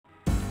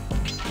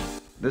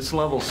This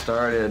level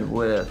started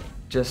with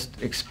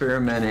just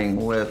experimenting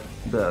with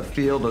the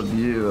field of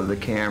view of the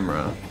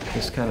camera.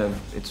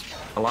 It's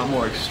a lot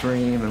more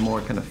extreme and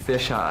more kind of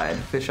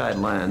fish-eyed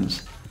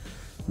lens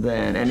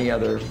than any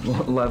other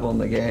level in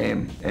the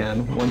game.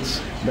 And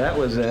once that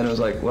was in, it was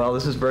like, well,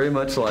 this is very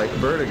much like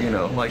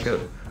Vertigo,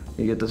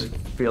 you get this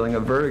feeling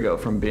of vertigo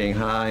from being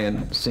high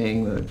and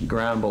seeing the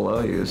ground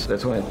below you. So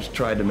that's when I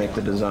tried to make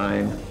the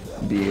design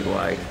be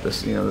like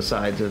this, the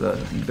sides of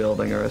the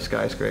building or a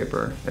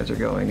skyscraper as they're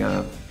going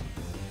up.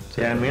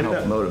 So yeah, and we ended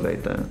up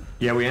motivate that.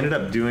 Yeah, we ended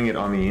up doing it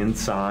on the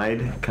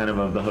inside, kind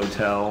of the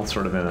hotel,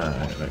 sort of in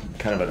a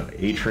kind of an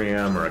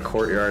atrium or a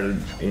courtyard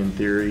in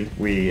theory.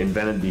 We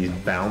invented these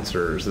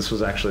bouncers. This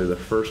was actually the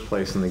first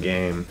place in the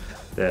game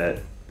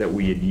that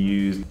we had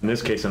used, in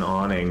this case an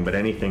awning, but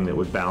anything that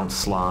would bounce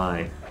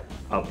sly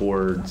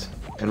upwards,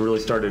 and really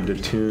started to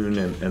tune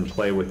and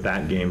play with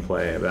that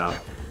gameplay about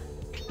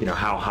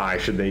how high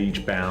should they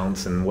each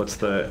bounce and what's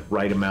the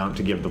right amount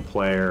to give the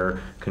player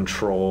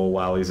control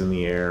while he's in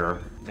the air.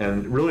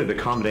 And really the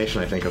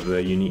combination, I think, of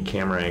the unique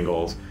camera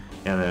angles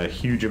and a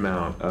huge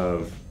amount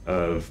of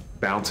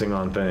bouncing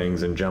on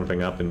things and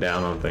jumping up and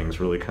down on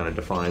things really kind of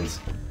defines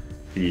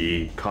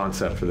the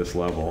concept for this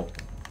level.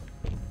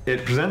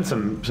 It presents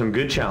some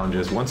good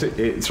challenges. Once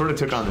it sort of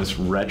took on this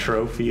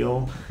retro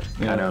feel,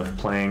 kind of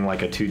playing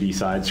like a 2D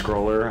side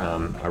scroller.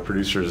 Our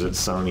producers at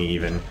Sony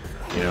even,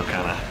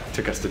 kind of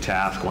took us to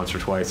task once or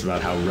twice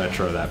about how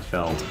retro that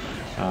felt.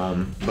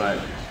 But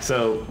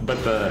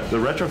the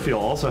retro feel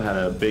also had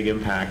a big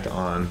impact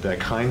on the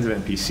kinds of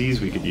NPCs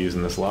we could use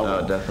in this level.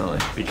 Oh, definitely.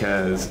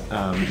 Because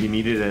you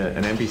needed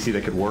an NPC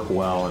that could work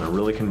well in a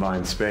really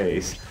confined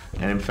space.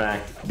 And in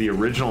fact, the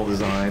original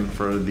design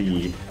for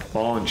the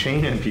ball and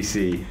chain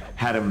NPC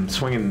had him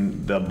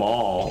swinging the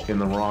ball in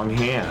the wrong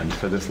hand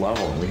for this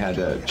level. And we had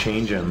to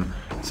change him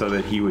so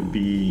that he would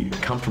be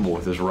comfortable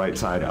with his right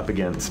side up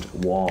against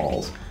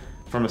walls.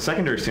 From a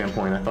secondary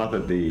standpoint, I thought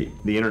that the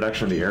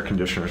introduction of the air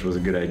conditioners was a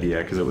good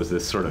idea because it was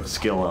this sort of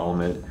skill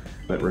element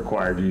that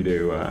required you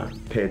to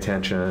pay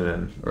attention.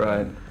 And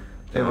right.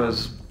 It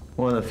was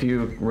one of the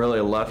few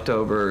really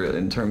leftover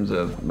in terms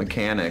of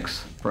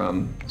mechanics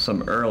from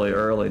some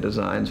early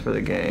designs for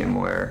the game,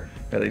 where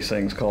there are these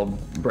things called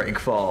break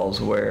falls,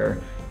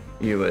 where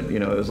you would,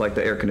 it was like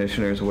the air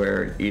conditioners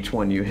where each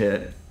one you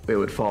hit, it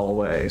would fall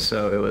away.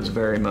 So it was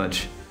very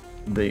much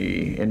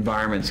the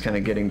environment's kind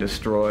of getting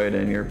destroyed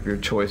and your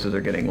choices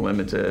are getting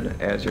limited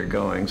as you're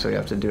going, so you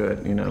have to do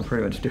it,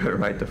 pretty much do it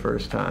right the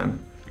first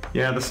time.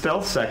 Yeah, the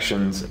stealth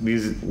sections,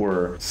 these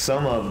were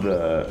some of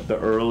the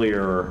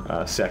earlier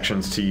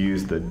sections to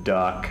use the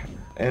duck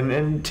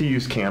and to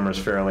use cameras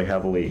fairly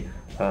heavily.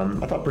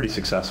 I thought pretty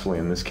successfully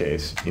in this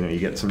case. You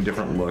get some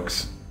different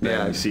looks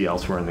that you see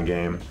elsewhere in the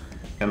game.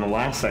 And the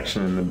last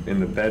section in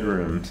the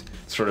bedrooms,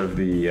 sort of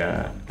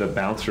the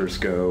bouncers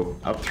go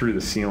up through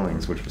the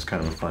ceilings, which was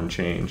kind of a fun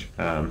change.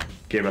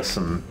 Gave us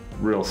some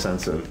real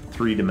sense of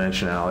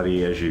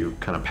three-dimensionality as you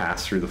kind of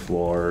pass through the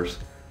floors.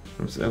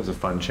 That was a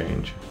fun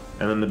change.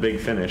 And then the big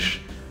finish,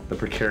 the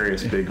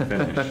precarious big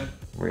finish,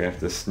 where you have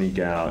to sneak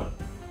out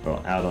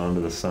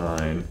onto the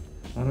sign.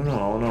 I don't know,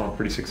 all in all, a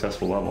pretty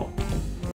successful level.